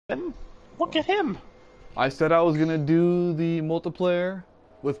And look at him. I said I was gonna do the multiplayer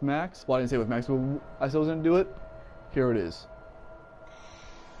with Max. Well, I didn't say with Max, but I said I was gonna do it. Here it is.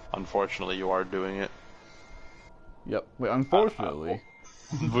 Unfortunately, you are doing it. Yep. Wait, unfortunately.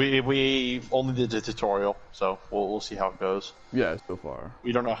 We only did the tutorial, so we'll see how it goes. Yeah, so far.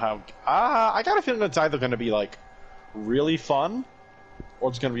 We don't know how. I got a feeling it's either gonna be like really fun, or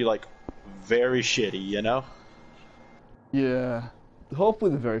it's gonna be like very shitty. You know? Yeah.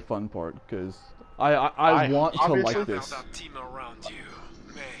 Hopefully the very fun part, because I want to like this.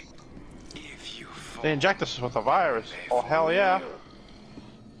 They inject us with a virus. Oh hell yeah!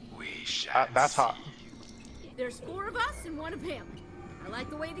 That's hot. There's 4 of us and 1 of him. I like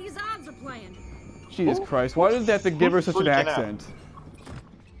the way these odds are playing. Jesus Christ! Why did they have to give her such an accent?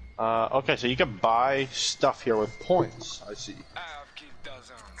 Okay, so you can buy stuff here with points. I see. I've killed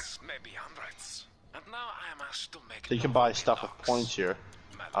dozens, maybe hundreds. And now I am asked to make So you can buy stuff with points here.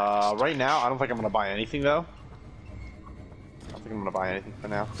 Right now, I don't think I'm gonna buy anything though. I don't think I'm gonna buy anything for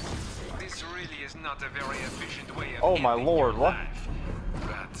now. This really is not a very efficient way of Oh my lord, what?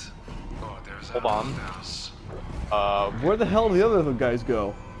 But, hold on. Where the hell did the other guys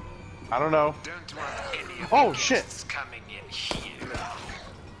go? I don't know. Don't want any of Oh the shit! guests coming in here. I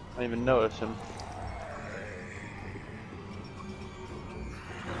didn't even notice him.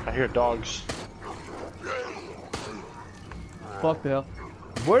 I hear dogs. Fuck the hell.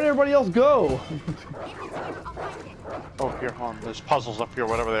 Where did everybody else go? Oh, here, hold on. There's puzzles up here,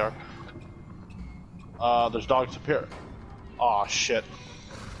 whatever they are. There's dogs up here. Aw, shit.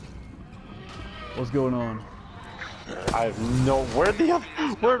 What's going on? I have no.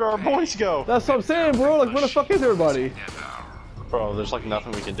 Where'd our boys go? That's what I'm saying, bro. Like, where the fuck is everybody? Bro, there's like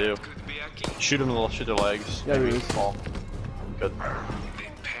nothing we can do. Shoot them, shoot their legs. Yeah, we fall. Good.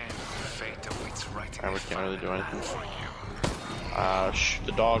 And we can't really do anything. Shoot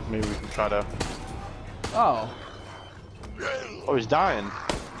the dog. Maybe we can try to. Oh. Oh, he's dying.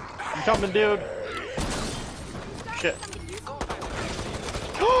 I'm coming, dude. Shit.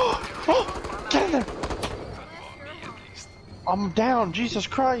 Oh, get in there. I'm down. Jesus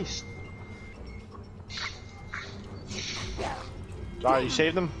Christ. Alright, you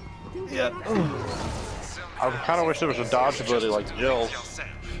saved him? Yeah. I kind of wish there was a dodge ability like Jill's.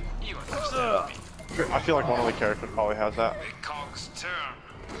 I feel like one of the characters probably has that.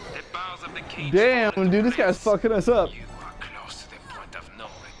 Damn, dude, this guy's fucking us up.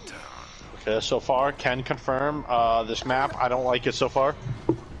 Okay, so far, can confirm this map. I don't like it so far.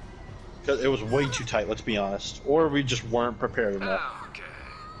 Because it was way too tight, let's be honest. Or we just weren't prepared enough.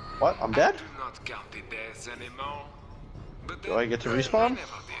 What? I'm dead? Do I get to respawn?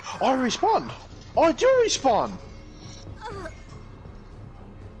 Oh, I respawned! Oh, I do respawn!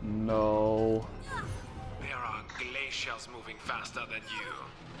 No. There are glaciers moving faster than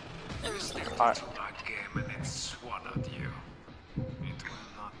you. You stick to Alright. my game and it swallowed you. It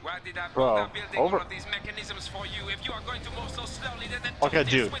will not. Why did I Bro, bother building over. all of these mechanisms for you if you are going to move so slowly that the Okay,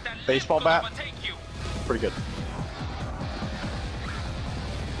 tortoise dude. with a Baseball limp will bat? overtake you? Pretty good.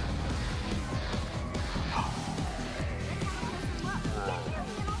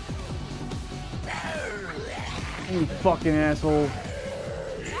 You fucking asshole.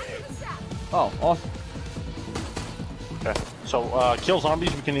 Oh, awesome. Okay, so kill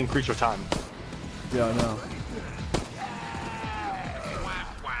zombies, we can increase our time. Yeah, I know.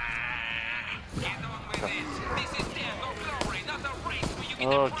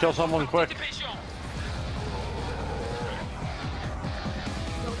 Kill someone quick.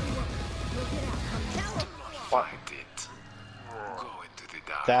 What?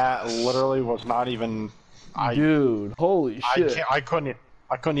 That literally was not even. Dude, holy shit. I couldn't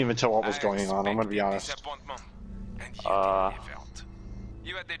even tell what was going on. I'm gonna be honest.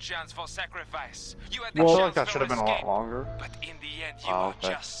 You had the chance for sacrifice. You had I the feel chance like that for should have been a lot escape. longer. But in the end, you are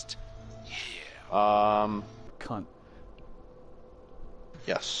just here. Cunt.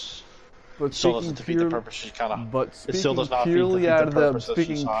 Yes. But Still speaking doesn't defeat the purpose. She kind of. But It speaking still does not purely defeat out the of the purpose that she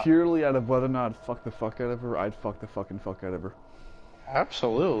speaking sought. purely out of whether or not I'd fuck the fuck out of her, I'd fuck the fucking fuck out of her.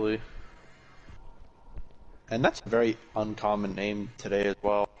 Absolutely. And that's a very uncommon name today as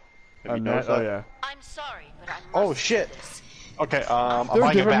well. Have you noticed that? Oh yeah. I'm sorry, but I must Oh shit. Okay, I'm They're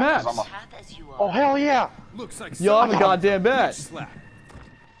buying a different bat. maps. Oh hell yeah! You'll have a goddamn bat.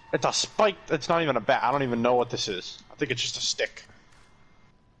 It's a spike. It's not even a bat. I don't even know what this is. I think it's just a stick.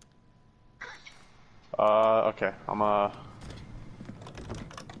 Okay.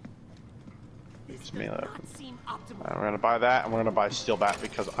 It's melee. Alright, we're gonna buy that, and we're gonna buy steel bat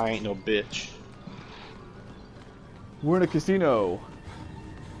because I ain't no bitch. We're in a casino.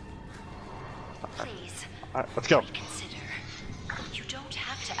 Please. Alright, let's go. Reconsider. You don't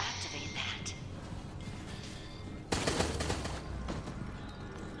have to activate that.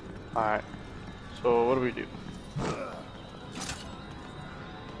 Alright. So what do we do?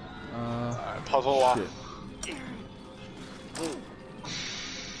 Puzzle off.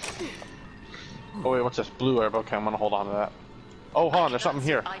 Oh wait, what's this? Blue herb. Okay, I'm gonna hold on to that. Oh, hold on, there's something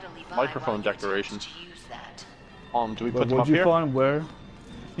here. Microphone decorations. Do we put them up Would you here? find where?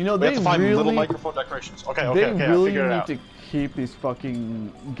 You know, We they have to find really, little microphone decorations. Okay, they I really figured it need out. to keep these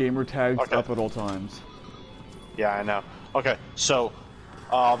fucking gamer tags up at all times. Yeah, I know. Okay, so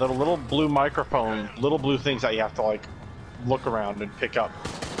there are little blue microphone, little blue things that you have to like look around and pick up.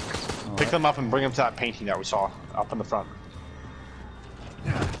 Pick them up and bring them to that painting that we saw up in the front.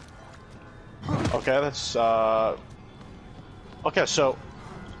 Okay, that's okay, so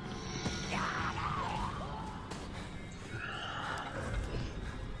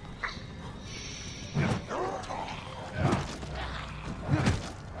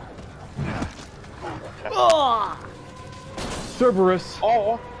Cerberus.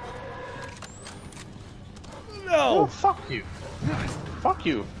 oh No. fuck you. Fuck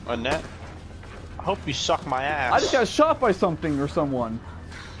you, Annette. I hope you suck my ass. I just got shot by something or someone.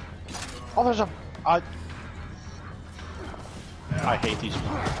 Oh, there's a... I hate these.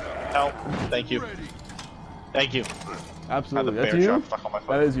 Help. Thank you. Thank you. Absolutely. I had That's the bear you? trap stuck on my foot.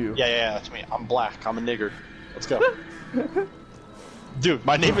 That is you. Yeah, that's me. I'm black. I'm a nigger. Let's go. Dude,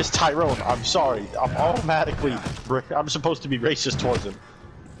 my name is Tyrone. I'm sorry. I'm automatically... I'm supposed to be racist towards him.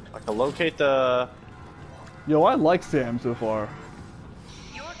 I can locate the... Yo, I like Sam so far.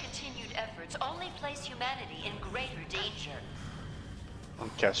 Your continued efforts only place humanity in greater danger.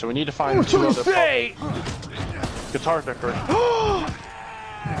 Okay, so we need to find two other... Guitar decoration.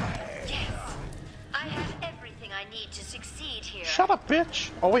 Yes, I have everything I need to succeed here. Shut up,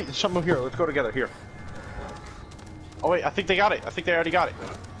 bitch! Oh wait, there's something over here. Let's go together. Here. Oh wait, I think they got it. I think they already got it.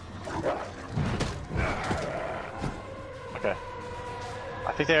 Okay.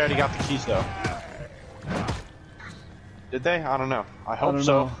 I think they already got the keys though. Did they? I don't know. I hope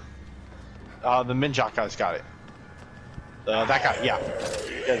so. The Minjok guys got it. That guy, yeah.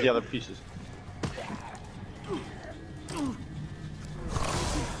 Yeah, the other pieces.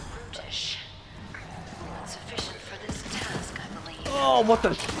 Brutish. Insufficient for this task, I believe. Oh, what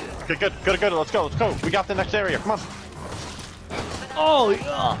the shit? Okay, good. Let's go. We got the next area. Come on. Oh,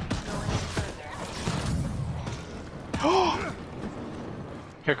 yeah.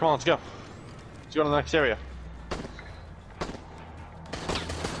 Here, come on. Let's go. Let's go to the next area.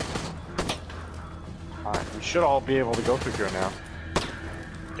 Alright, we should all be able to go through here now.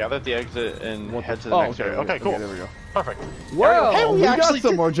 Gather at the exit and head to the next area. Okay, cool. There we go. Perfect. Well, hey, we got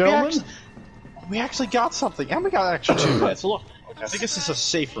some more, gentlemen. We actually got something, and we got an extra 2 minutes. Look, I think this is a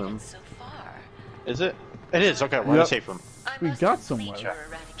safe room. So far. Is it? It is. Okay, we're in a safe room. We must got complete somewhere. your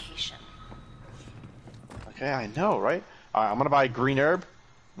eradication. Okay, I know, right? Alright, I'm gonna buy a green herb,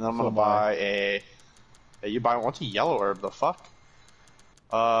 and then I'm gonna buy a... Hey, you buy what's a yellow herb? The fuck?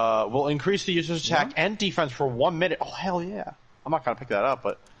 Will increase the user's attack and defense for 1 minute. Oh, hell yeah. I'm not gonna pick that up,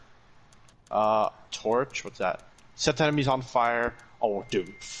 but... torch, what's that? Set the enemies on fire. Oh,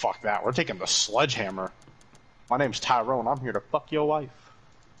 dude, fuck that. We're taking the sledgehammer. My name's Tyrone. I'm here to fuck your wife.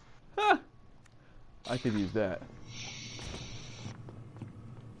 Huh. I could use that.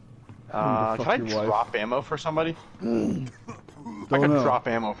 Can I drop ammo for somebody? If I could drop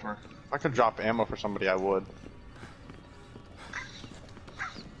ammo for somebody, I would.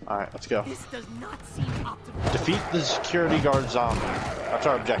 Alright, let's go. This does not seem optimal. Defeat the security guard zombie. That's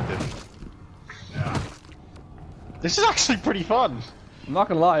our objective. This is actually pretty fun. I'm not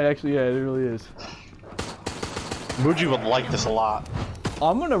gonna lie, actually, yeah, it really is. Muji would like this a lot.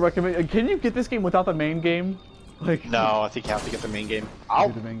 I'm gonna recommend. Can you get this game without the main game? Like, No, I think you have to get the main game.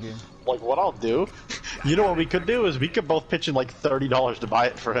 do the main game. Like, what I'll do, you know what we could do is we could both pitch in like $30 to buy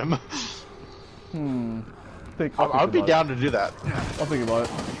it for him. I'd be down to do that. I'll think about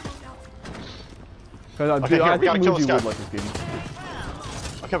it. Cause Okay, here, I we gotta think kill Muji this guy. would like this game.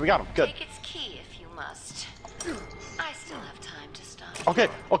 Okay, we got him. Good. Take its key if you must. I still have time to stop.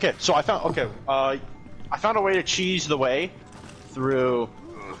 Okay, so I found, I found a way to cheese the way through,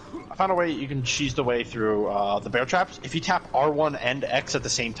 I found a way you can cheese the way through, the bear traps. If you tap R1 and X at the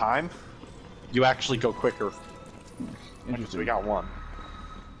same time, you actually go quicker. Okay, so we got one.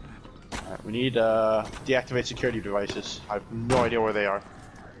 Alright, we need, deactivate security devices. I have no idea where they are.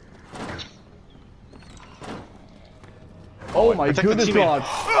 Oh my protect the goodness teammate. God!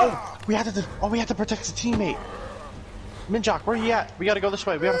 Oh, we had to protect the teammate. Minjok, where are you at? We gotta go this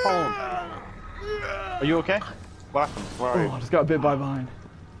way. We gotta follow him. Are you okay? What happened? Where are you? Oh, I just got bit by mine.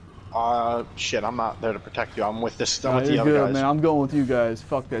 Shit, I'm not there to protect you. I'm with this. I'm Nah, with the you're other good, guys. man. I'm going with you guys.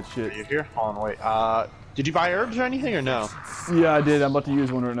 Fuck that Are shit. you here? Hold on, wait. Did you buy herbs or anything or no? Yeah, I did. I'm about to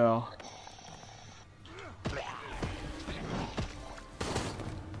use one right now. There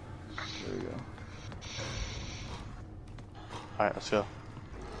you go. Alright, let's go.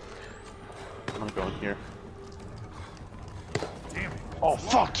 I'm gonna go in here. Oh,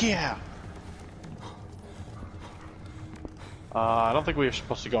 fuck yeah! I don't think we were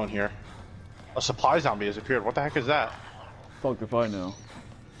supposed to go in here. A supply zombie has appeared. What the heck is that? Fuck if I know.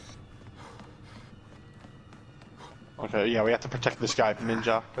 Okay, yeah, we have to protect this guy,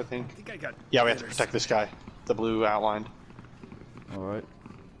 Ninja, I think. Yeah, we have to protect this guy. The blue outlined. Alright.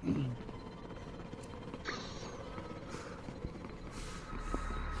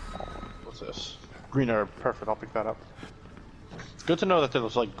 What's this? Green herb. Perfect, I'll pick that up. It's good to know that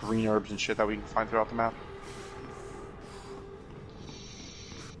there's like green herbs and shit that we can find throughout the map.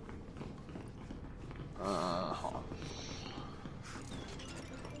 Hold on.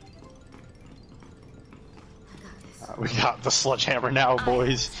 We got the sledgehammer now,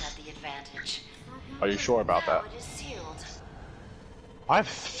 boys. Had the advantage. Are you sure about that? Now it is sealed. I have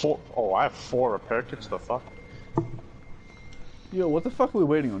 4. Oh, I have 4 repair kits. The fuck? Yo, what the fuck are we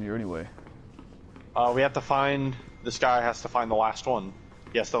waiting on here anyway? We have to find. This guy has to find the last one.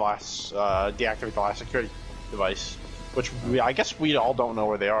 He has to deactivate the last security device, which I guess we all don't know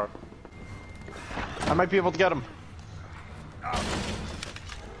where they are. I might be able to get him.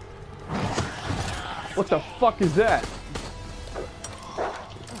 What the fuck is that?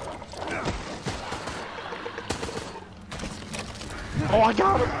 Oh, I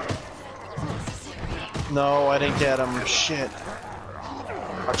got him! No, I didn't get him. Shit.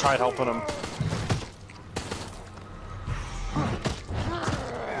 I tried helping him.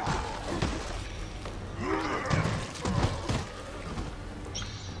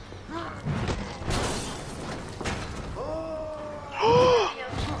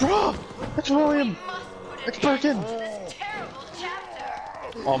 Bro! It's William! It's Birkin! This terrible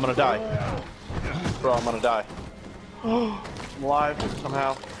chapter. Oh, I'm gonna die. Bro, I'm gonna die. I'm alive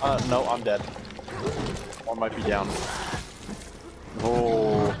somehow. No, I'm dead. One might be down.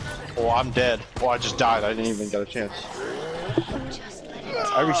 Oh, I'm dead. Oh, I just died. I didn't even get a chance.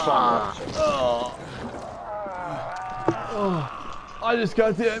 I respawned. I just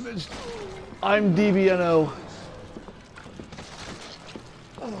got damaged. I'm DBNO.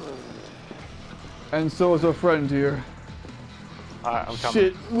 And so is our friend here. Alright, I'm coming.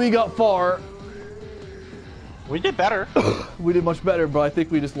 Shit, we got far. We did better. We did much better, but I think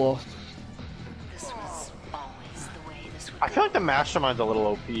we just lost. This was always the way this would I feel like the mastermind's a little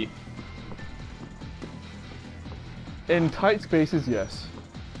OP. In tight spaces, yes.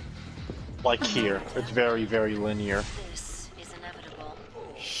 Like here. It's very, very linear. This is inevitable.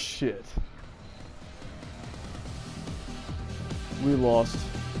 Shit. We lost.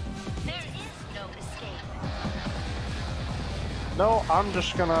 There is no escape. No, I'm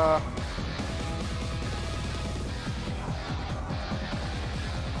just gonna...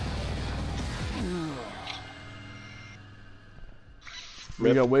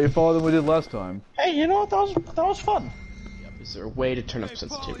 We got way farther than we did last time. Hey, you know what? That was fun. Is there a way to turn up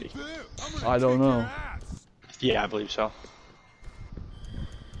sensitivity? I don't know. Yeah, I believe so.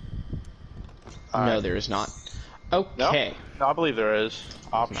 No, Alright. there is not. No? Okay. No, I believe there is.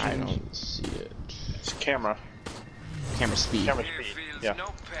 I Options. don't see it. It's camera. Camera speed. Camera Here speed. feels Yeah. no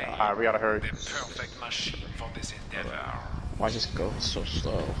pain. Alright, we gotta hurry. The perfect machine for this endeavor. Why does it go so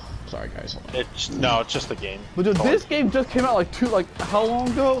slow? Sorry, guys. Hold on. It's just the game. But dude, So, this game just came out like how long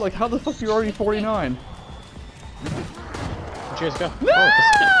ago? Like how the fuck are you already 49? Where'd you guys go? No!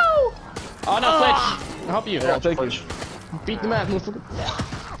 Oh, no, Fletch! I'll help you. Oh, thank you. Beat the man, motherfucker.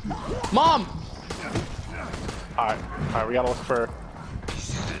 Mom! Alright, we gotta look for.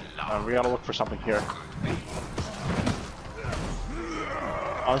 We gotta look for something here.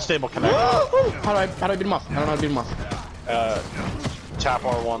 Unstable connection. How do I beat him off? I don't know how to beat him off. Tap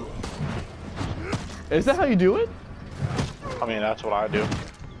R1. Is that how you do it? I mean, that's what I do.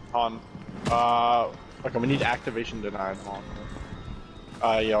 Okay, we need activation denied.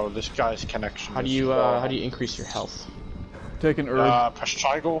 Yo, this guy's connection. How do you increase your health? Take an herb. Press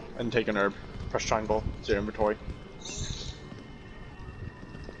triangle and take an herb. Press triangle to your inventory.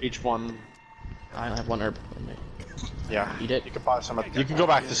 Each one. I only have one herb. Yeah. Eat it. You can buy some. You can go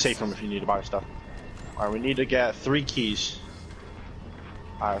back to the safe room if you need to buy stuff. All right, we need to get 3 keys.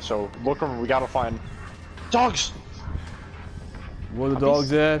 All right, so look around. We gotta find dogs. Where the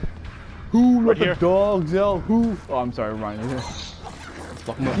dogs at? Who let Right the here. dogs out? Who? Oh, I'm sorry, Ryan.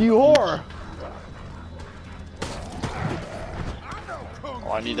 Fuck him up. You whore!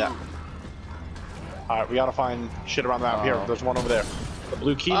 Oh, I need that. Alright, we gotta find shit around the map. Here, there's one over there. The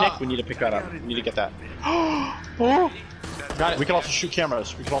blue key, Nick, we need to pick that up. We need to get that. Oh! Got it. We can also shoot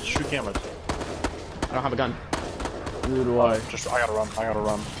cameras. I don't have a gun. Neither do I. I gotta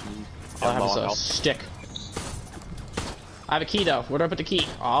run. All I have is a stick. I have a key though. Where do I put the key?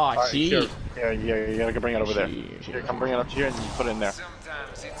 Oh, I see. Here. Yeah, you gotta bring it over there. Here, come bring it up to here and you put it in there.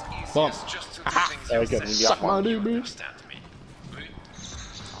 Sometimes it's Boom. easiest just to do Aha. things Very good. yourself. You got Suck my one. dude, bitch. Understand me.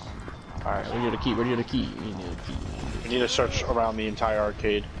 Alright, where do you the key? Where do you the key? We need the key. We need to search around the entire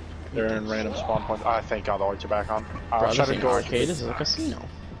arcade. They're in random spawn points. Ah, thank God the lights are back on. Bro, this shut the ain't door. arcade. This is a casino.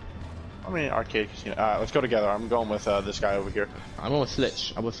 I mean, arcade casino. Alright, let's go together. I'm going with this guy over here. I'm going with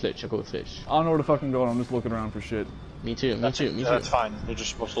Flitch. I'll go with Flitch. I don't know where the fuck I'm going. I'm just looking around for shit. Me too. Me too. That's fine. You're just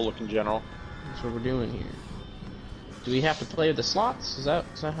supposed to look in general. That's what we're doing here. Do we have to play the slots? Is that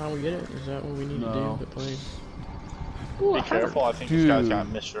how we get it? Is that what we need to do to play? Ooh, Be careful. I think this guy's got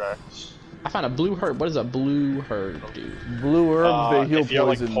misdirects. I found a blue herb. What does a blue herb do? Blue herbs, they heal if you're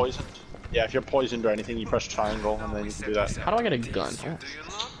poison. like poisoned, yeah, if you're poisoned or anything, you press triangle and then you can do that. How do I get a gun?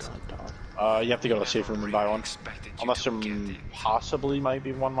 You have to go to the safe room and buy one. Unless there possibly might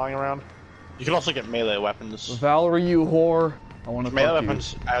be one lying around. You can also get melee weapons. Valerie, you whore. I want to Melee fuck you.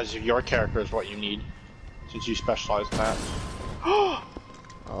 weapons as your character is what you need, since you specialize in that.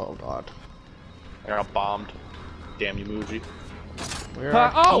 Oh god. I got bombed. Damn you, Muji. Where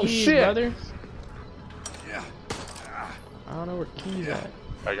are Oh, keys, shit. brother? Yeah. I don't know where keys at.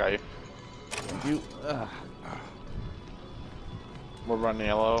 I got you. You. We're running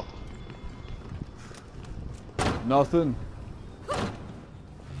yellow. Nothing.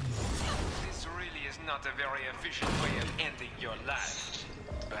 This really is not a very efficient way of ending your life.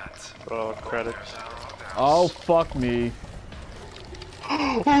 But Credits. Oh, fuck me.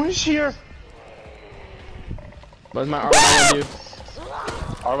 Oh, he's here! What does my R1 do?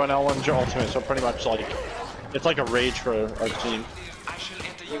 R1L1's your ultimate, so pretty much like it's like a rage for our team. I shall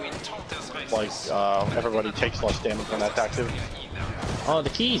enter you in Tonta's races. Like everybody takes less damage when that's active. Oh, the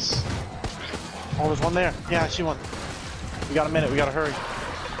keys. Oh, there's one there. Yeah, I see one. We got a minute. We gotta hurry.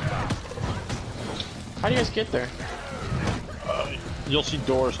 How do you guys get there? You'll see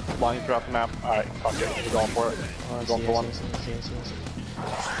doors lying throughout the map. All right, fuck it. We're going for it. Oh, I'm going for one.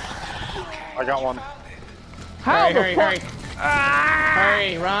 I I got one. How hurry, the hurry, fuck?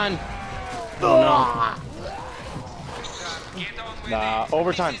 hurry! Hurry, run! Oh Nah,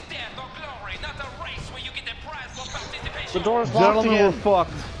 overtime. Death or glory, not a race where you get a prize for participation. The door's locked Gentlemen, we're again.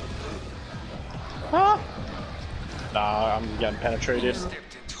 fucked. Huh? Nah, I'm getting penetrated. Stepped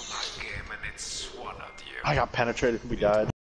into my game and it swallowed you. I got penetrated. We died.